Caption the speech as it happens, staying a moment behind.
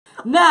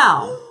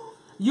Now,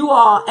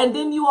 and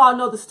then you all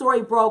know the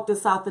story broke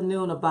this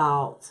afternoon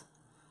about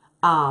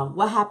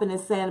what happened in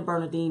San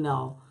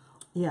Bernardino.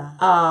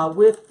 Yeah.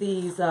 With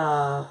these,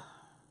 oh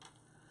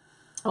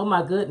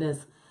my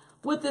goodness,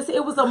 with this,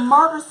 it was a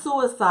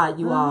murder-suicide,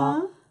 you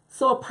all.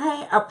 So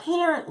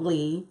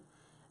apparently,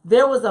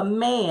 there was a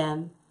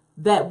man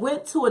that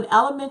went to an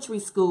elementary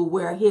school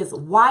where his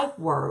wife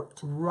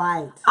worked.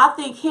 Right. I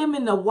think him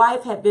and the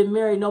wife had been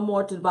married no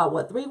more than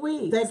about, 3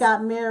 weeks? They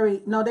got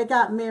married. No, they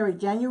got married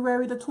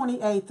January the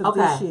 28th of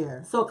this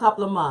year. So a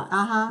couple of months.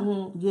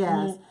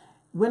 Yes.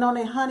 Went on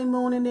their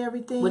honeymoon and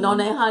everything. Went on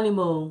their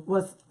honeymoon.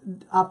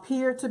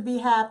 Appeared to be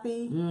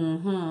happy.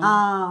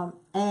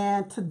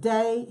 And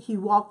today he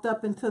walked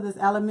up into this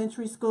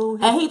elementary school.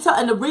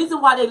 And the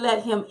reason why they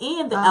let him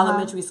in the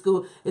elementary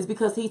school is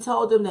because he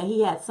told them that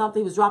he had something.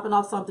 He was dropping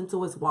off something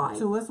to his wife.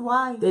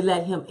 They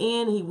let him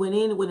in. He went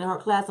in her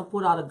class and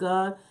pulled out a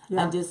gun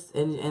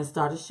and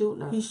started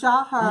shooting her. He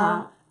shot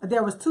her.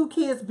 There was 2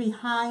 kids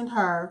behind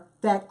her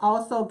that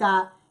also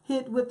got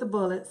hit with the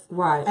bullets.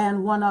 Right.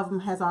 And one of them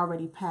has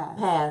already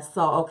passed.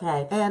 So,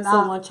 okay. And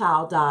so one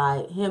child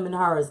died. Him and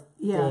her is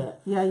dead.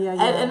 Yeah.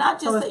 And I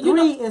just so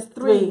it's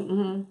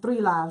three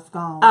lives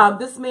gone.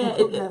 This man,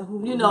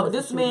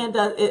 this man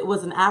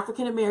was an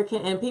African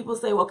American, and people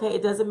say, well, okay,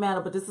 it doesn't matter,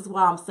 but this is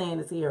why I'm saying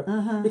this here.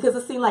 Because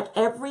it seems like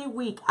every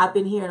week I've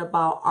been hearing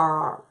about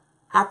our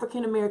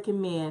African American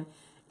men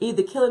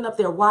either killing up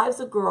their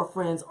wives or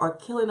girlfriends, or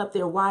killing up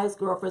their wives'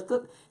 girlfriends,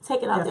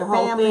 taking out their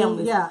whole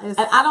families. Yeah, and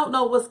I don't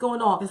know what's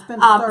going on. It's been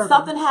disturbing.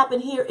 Something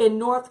happened here in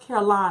North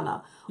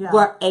Carolina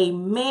where a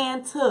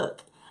man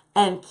took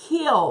and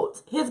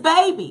killed his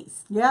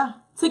babies. Yeah.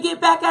 To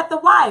get back at the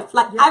wife.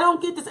 I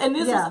don't get this. And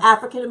this is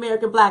African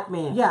American black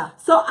man. Yeah.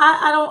 So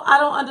I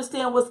don't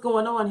understand what's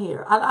going on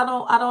here. I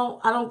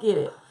don't get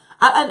it.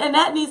 And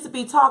that needs to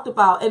be talked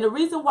about. And the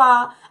reason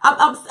why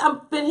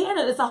I've been hearing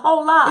it, it's a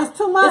whole lot. It's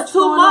too much. It's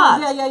too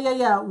much.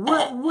 Yeah.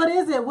 What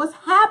is it? What's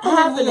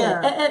happening here?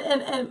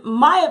 And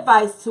my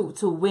advice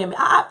to women,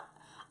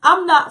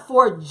 I'm not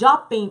for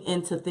jumping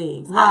into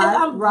things. I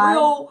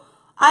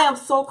am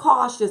so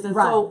cautious and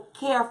so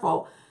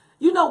careful.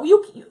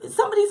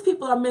 Some of these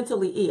people are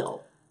mentally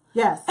ill.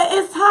 Yes.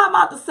 It's time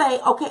out to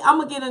say, okay, I'm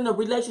going to get in a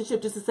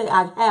relationship just to say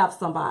I have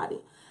somebody.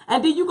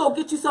 And then you go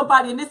get you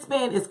somebody, and this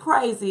man is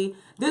crazy.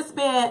 This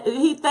man,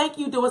 he think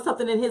you doing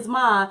something in his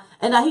mind,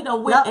 and now he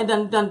done went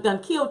and done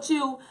killed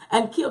you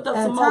and killed up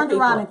some more people. Turned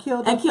around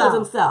and killed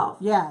himself.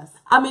 Yes.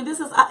 I mean, this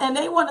is, and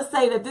they want to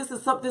say that this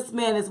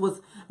man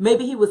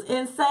maybe he was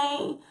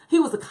insane. He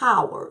was a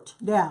coward.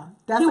 Yeah,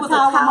 he was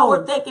a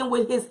coward thinking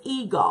with his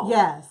ego.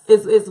 Yes,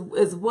 is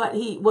what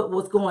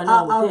was going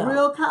on with him. A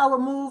real coward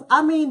move.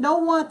 I mean, no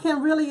one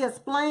can really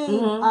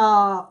explain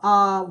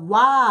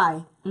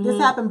why this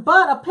happened,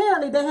 but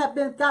apparently they have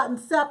gotten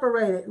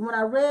separated. When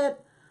I read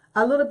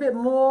a little bit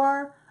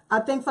more, I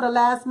think for the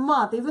last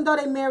month, even though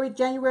they married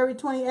January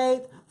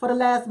 28th, for the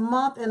last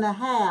month and a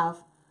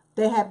half,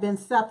 they have been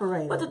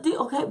separated. But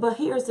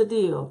here's the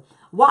deal.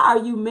 Why are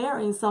you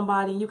marrying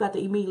somebody and you got to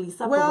immediately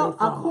separate from them?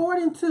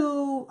 According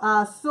to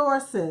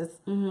sources,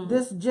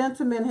 this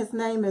gentleman, his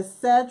name is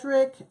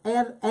Cedric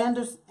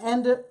Anderson.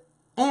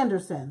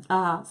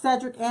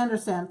 Cedric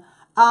Anderson.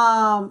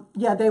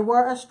 They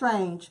were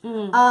estranged.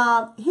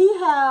 He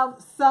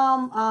have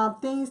some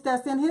things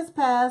that's in his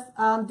past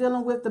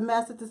dealing with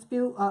domestic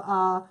dispute,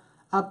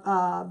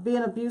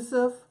 being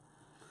abusive.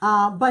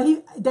 But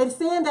they're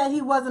saying that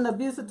he wasn't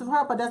abusive to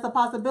her, but that's a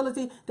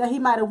possibility that he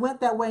might have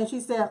went that way, and she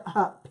said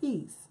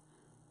peace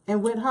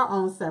and went her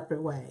own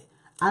separate way.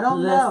 I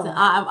don't know.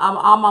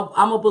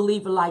 I'm a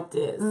believer like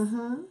this.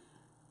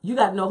 You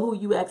got to know who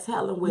you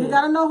exhaling with. You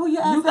got to know who you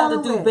exhaling with. You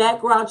got to do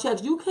background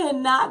checks. You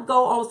cannot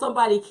go on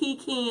somebody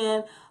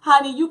keying.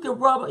 Honey, you can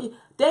rub.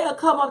 They'll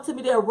come up to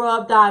me, they'll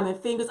rub diamond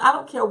fingers. I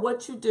don't care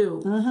what you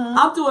do.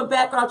 I'm doing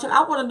background check.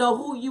 I want to know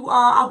who you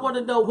are. I want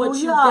to know what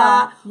you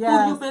got,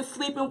 who you've been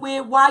sleeping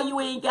with, why you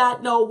ain't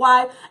got no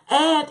wife.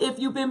 And if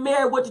you've been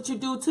married, what did you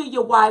do to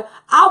your wife?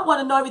 I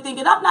want to know everything.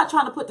 And I'm not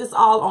trying to put this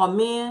all on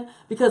men,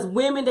 because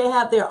women, they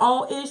have their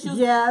own issues.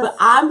 Yes. But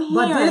I'm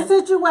hearing this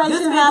situation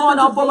this been going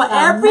on for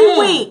every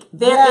week.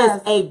 There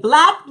is a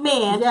black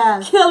man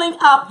killing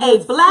up a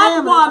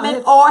black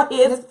woman or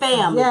his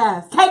family.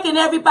 Taking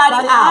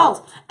everybody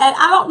out. And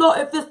I don't know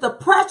if it's the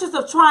pressures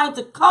of trying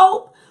to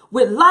cope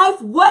with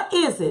life. What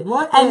is it?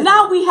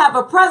 Now we have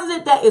a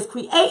president that is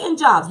creating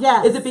jobs.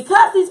 Is it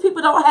because these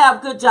people don't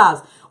have good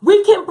jobs?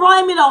 We can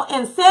blame it on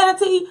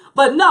insanity,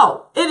 but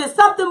no, it is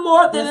something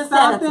more than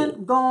insanity. There's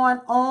something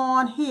going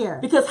on here.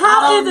 Because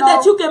how is it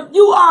that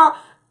you are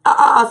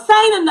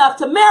sane enough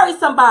to marry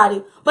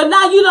somebody, but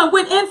now you done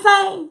went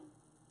insane?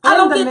 I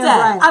don't get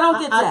that. I don't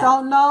get that. I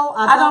don't know.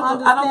 I don't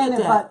understand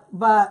it.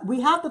 But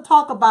we have to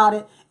talk about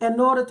it in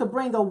order to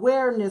bring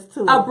awareness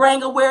to it.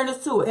 Bring awareness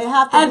to it. They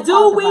have to and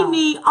do we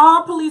need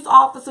armed police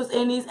officers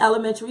in these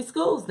elementary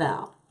schools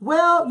now?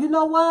 Well, you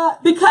know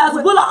what? Because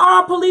will an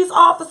armed police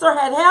officer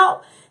have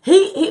help?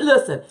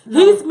 Listen,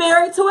 he's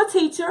married to a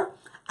teacher.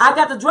 I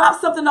got to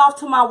drop something off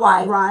to my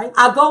wife. Right.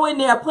 I go in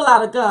there, pull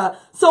out a gun.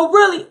 So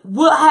really,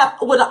 with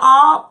an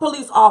armed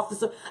police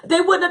officer,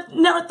 they would have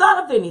never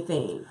thought of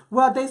anything.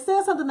 Well, they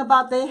said something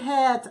about they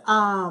had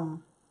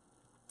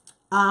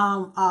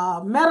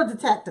metal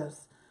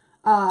detectors.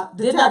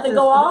 Did nothing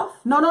go off?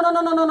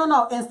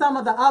 No. In some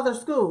of the other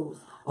schools.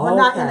 But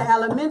not in the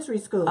elementary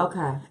school.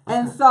 Okay.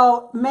 And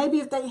so maybe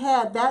if they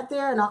had that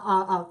there and an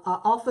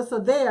officer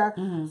there,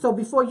 so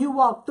before you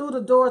walk through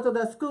the doors of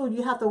the school,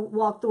 you have to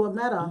walk through a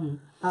metal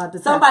detector.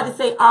 Somebody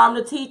say arm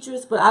the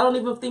teachers, but I don't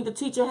even think the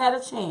teacher had a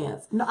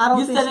chance. No, I don't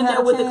think you sitting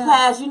there with the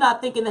class, you're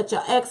not thinking that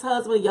your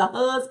ex-husband, your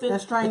husband,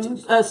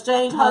 estranged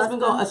husband,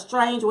 go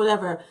estranged,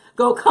 whatever,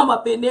 go come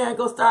up in there and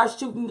go start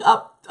shooting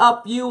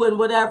up you and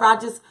whatever.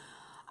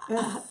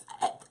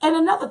 And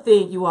another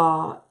thing, you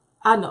all.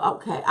 I know,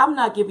 okay, I'm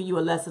not giving you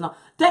a lesson on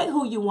date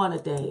who you want to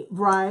date.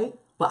 Right.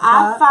 But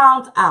I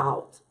found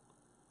out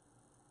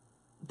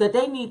that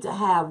they need to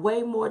have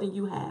way more than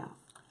you have.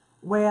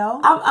 Well,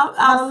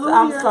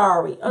 I'm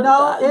sorry.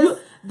 No,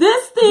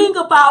 this thing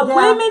about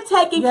women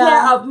taking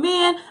care of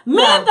men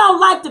don't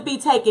like to be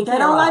taken care of.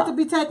 They don't like to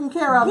be taken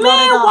care of.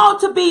 Men want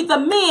to be the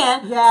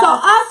men. Yes. So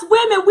us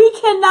women, we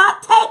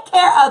cannot take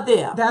care of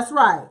them. That's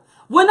right.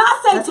 When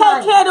I say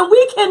take care of them,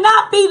 we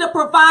cannot be the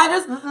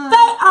providers.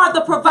 They are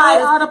the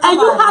providers. And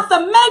you have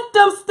to make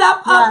them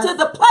step up to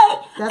the plate.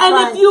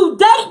 If you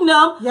dating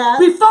them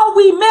before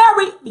we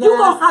marry, you're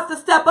going to have to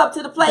step up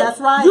to the plate. That's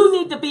right. You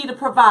need to be the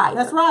provider.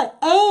 That's right.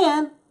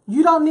 And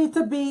you don't need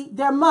to be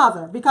their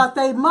mother because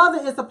their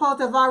mother is supposed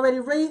to have already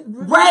raised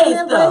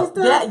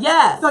them.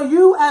 Yes. So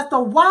you as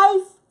the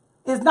wife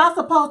is not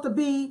supposed to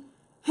be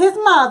his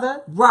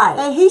mother. Right.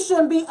 And he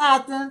shouldn't be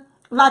acting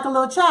like a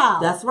little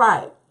child. That's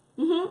right.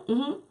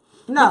 No.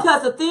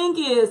 Because the thing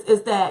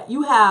is that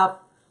you have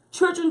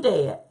children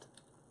dead.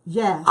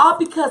 Yes. All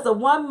because of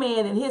one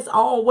man and his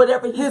own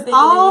whatever he's his thinking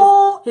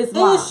own his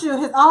issue,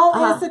 his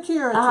own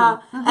insecurity.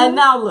 And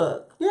now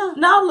look. Yeah.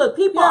 Now look,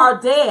 people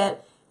are dead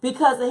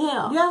because of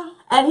him. Yeah.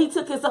 And he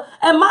took himself.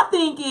 And my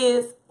thing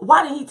is,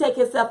 why did he take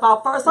himself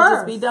out first and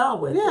just be done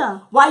with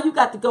it? Why you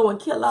got to go and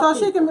kill up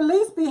so she can at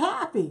least be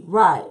happy.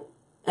 Right.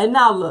 And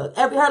now look,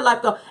 her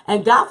life go.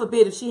 And God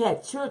forbid if she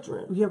had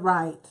children. You're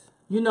right.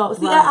 You know,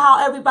 see how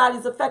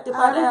everybody's affected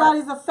by that?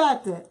 Everybody's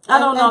affected. I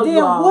don't know. And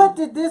then what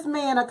did this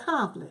man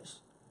accomplish?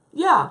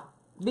 Yeah,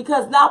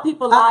 because now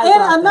people lie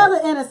about another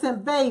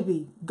innocent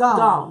baby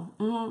gone.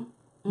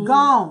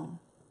 Gone.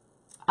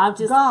 I'm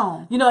just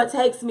gone. You know, it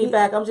takes me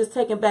back. I'm just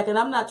taken back, and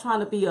I'm not trying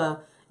to be a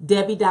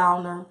Debbie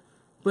Downer,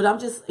 but I'm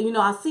just,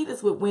 I see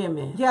this with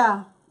women.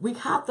 Yeah,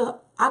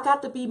 I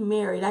got to be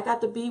married. I got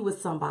to be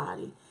with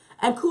somebody.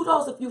 And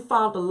kudos if you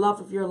found the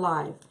love of your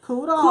life.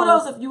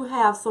 Kudos if you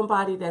have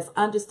somebody that's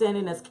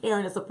understanding, that's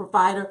caring, that's a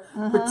provider,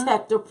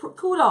 protector.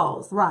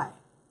 Kudos. Right.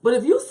 But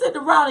if you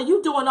sitting around and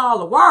you doing all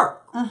the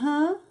work,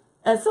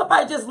 and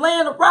somebody just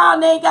laying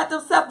around, they ain't got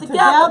themselves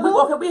together,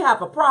 we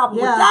have a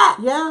problem with that.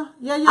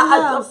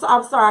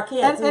 I'm sorry, I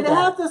can't do that. And it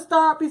has to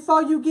start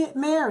before you get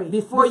married.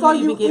 Before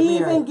you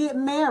even get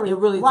married. It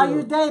really while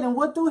you're dating,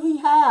 what do he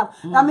have?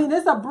 I mean,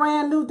 it's a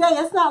brand new day.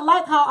 It's not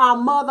like how our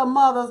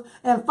mothers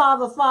and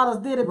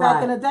fathers did it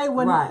back in the day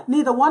when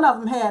neither one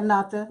of them had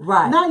nothing.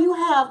 Right. Now you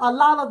have a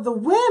lot of the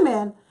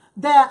women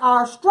that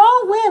are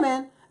strong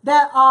women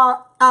that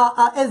are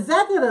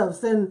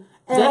executives and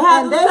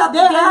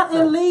they're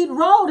in lead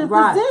role in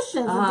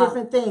positions and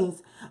different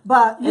things.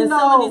 But and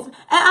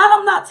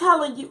I'm not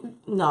telling you.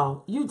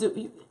 No, you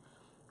do.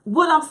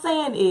 What I'm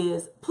saying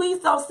is, please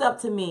don't step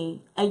to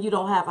me and you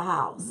don't have a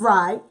house.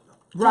 Right.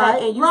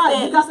 Right. And you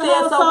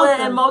stand somewhere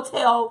in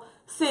Motel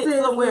 6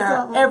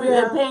 somewhere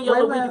and paying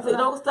your little weekly.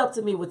 Don't step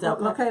to me with that.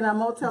 Okay, now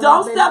Motel.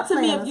 Don't step to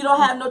me if you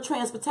don't have no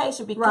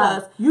transportation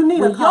because you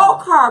need when your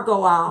car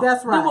go out.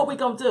 That's right. Then what we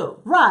gonna do?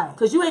 Right.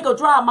 Because you ain't gonna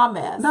drive my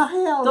mess. No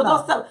hell no.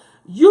 Don't step.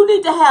 You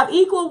need to have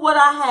equal what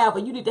I have, or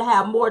you need to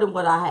have more than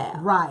what I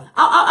have. Right.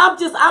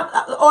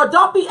 Or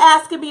don't be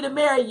asking me to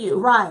marry you.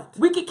 Right.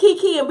 We could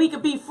kiki and we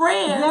could be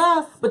friends.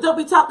 Yes. But don't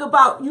be talking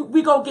about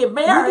we gonna get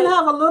married. You can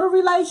have a little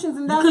relations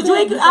and that's it.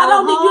 You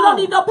don't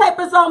need no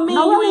papers on me.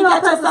 No, you ain't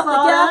got yourself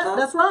together.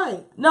 That's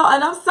right. No,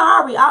 and I'm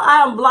sorry.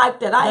 I am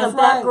like that. I am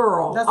that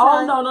girl. That's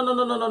right. No.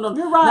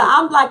 You're right. Now,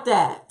 I'm like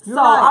that.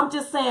 I'm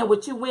just saying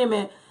with you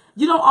women,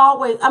 you don't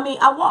always,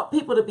 I want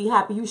people to be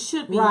happy. You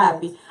should be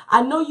happy.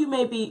 I know you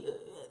may be,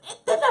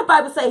 didn't that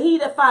Bible say he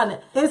that findeth?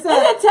 It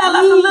didn't tell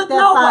us to look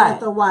no way. Findeth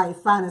the wife,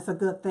 findeth a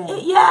good thing. So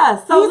he's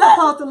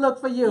supposed to look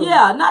for you.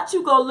 Yeah, not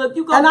you go look.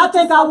 You go. And I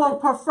think I would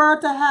prefer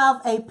to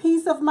have a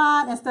piece of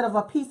mind instead of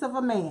a piece of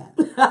a man.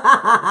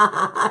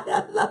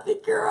 I love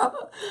it,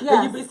 girl.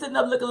 Yeah. And you be sitting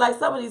up looking like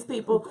some of these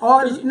people.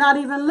 Or not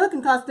even looking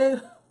because they...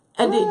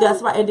 And then,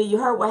 that's right. And then you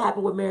heard what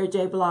happened with Mary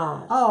J.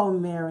 Blige. Oh,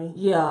 Mary.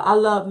 Yeah, I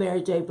love Mary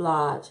J.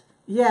 Blige.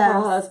 Yeah, her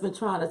husband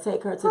trying to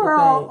take her to the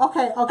bank.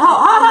 Okay. Her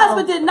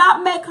husband did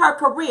not make her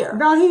career.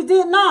 No, he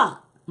did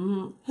not.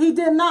 He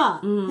did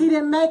not. He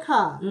didn't make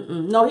her.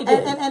 No, he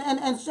didn't.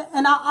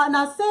 And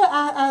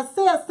I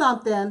said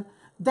something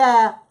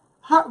that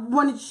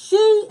when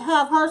she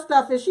have her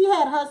stuff, if she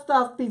had her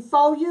stuff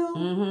before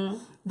you,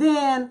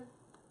 then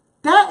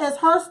that is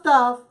her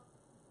stuff.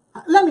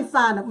 Let me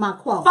find my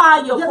quote.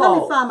 Find your quote.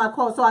 Let me find my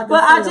quote so I can.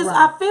 But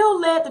I feel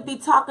led to be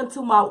talking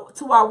to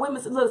our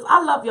women. Look,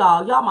 I love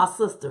y'all. Y'all my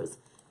sisters.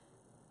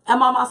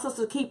 Am I my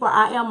sister's keeper?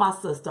 I am my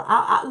sister.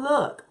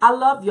 Look, I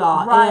love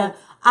y'all. Right. And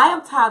I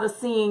am tired of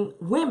seeing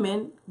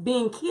women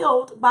being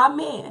killed by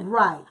men.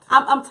 Right.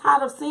 I'm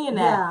tired of seeing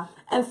that. Yeah.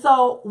 And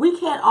so we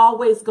can't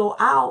always go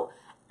out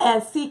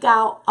and seek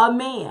out a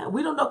man.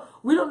 We don't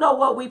know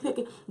what we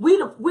picking. We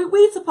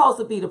supposed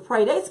to be the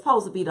prey. They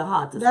supposed to be the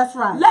hunters. That's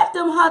right. Let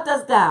them hunt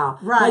us down.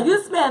 Right. Now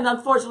this man,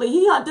 unfortunately,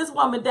 he hunted this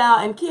woman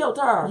down and killed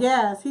her.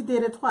 Yes, he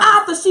did it twice.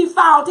 After she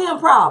found him,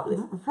 probably.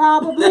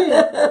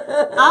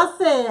 I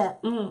said,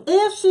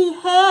 if she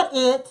had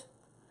it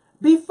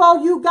before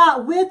you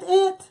got with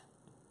it,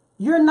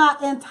 you're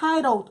not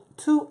entitled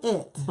to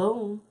it.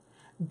 Boom.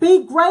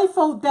 Be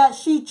grateful that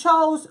she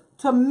chose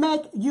to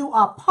make you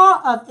a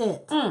part of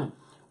it.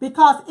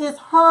 Because it's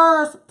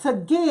hers to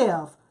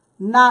give,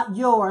 not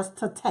yours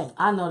to take.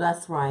 I know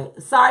that's right.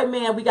 Sorry,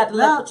 man. We got to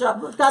put you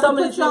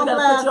on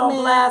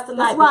blast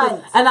tonight. That's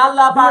right. And I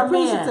love our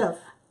appreciative. men.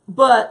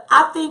 But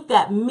I think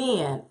that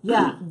men,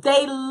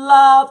 they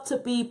love to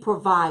be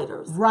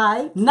providers.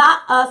 Right.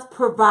 Not us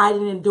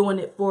providing and doing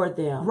it for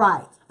them.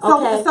 Right.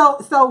 Okay?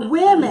 So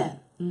women,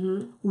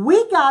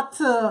 we got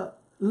to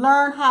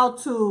learn how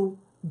to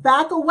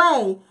back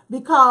away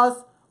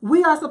because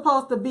we are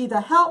supposed to be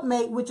the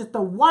helpmate, which is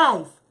the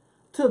wife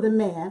to the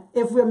man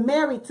if we're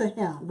married to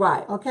him.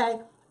 Right. Okay?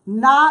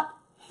 Not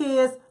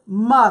his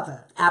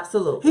mother.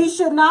 Absolutely. He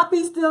should not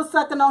be still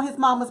sucking on his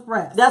mama's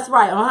breast. That's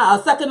right.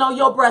 Sucking on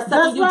your breast,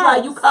 sucking you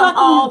right. dry. You come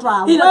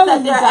home. He done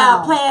sat there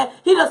out playing.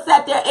 He done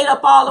sat there, ate up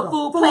all the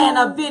food, playing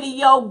a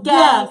video game.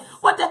 Yes.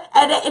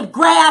 And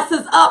grass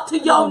is up to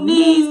your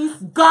knees.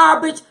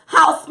 Garbage.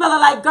 House smelling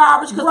like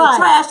garbage because the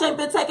trash ain't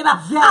been taken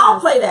out. Yes. I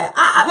don't play that.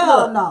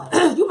 Hell no.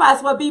 You might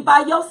as well be by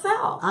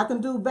yourself. I can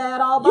do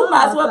bad all by myself. You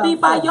might as well be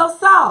by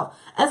yourself.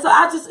 And so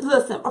I just,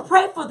 listen,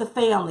 pray for the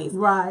families.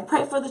 Right.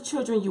 Pray for the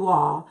children, you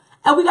all.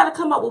 And we got to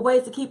come up with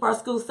ways to keep our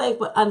schools safe.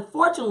 But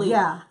unfortunately,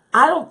 I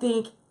don't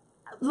think,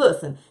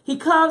 listen, he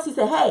comes, he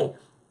said, hey,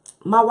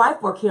 my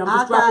wife work here. I'm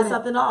just dropping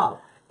something off.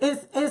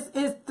 It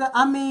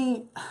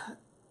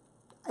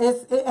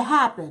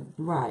happened.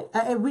 Right.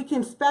 We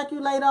can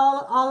speculate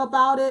all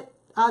about it,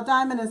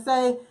 Diamond, and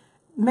say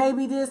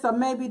maybe this or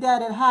maybe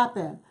that it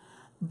happened.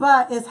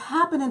 But it's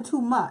happening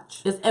too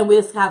much.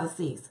 It's got to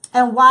cease.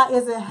 And why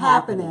is it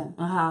happening?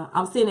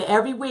 I'm seeing it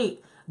every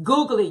week.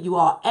 Google it, you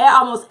all.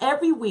 Almost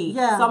every week,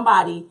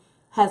 somebody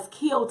has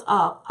killed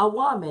up a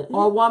woman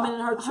or a woman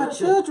and her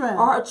children.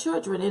 Or her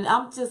children. And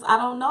I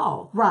don't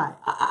know. Right.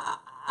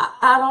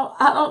 I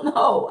don't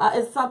know.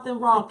 It's something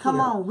wrong.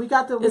 Come on, we're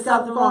gonna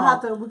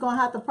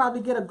have to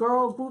probably get a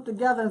girl group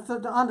together and so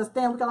to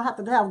understand we're gonna have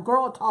to have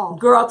girl talk.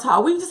 Girl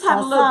talk. We just have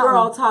a little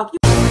girl talk.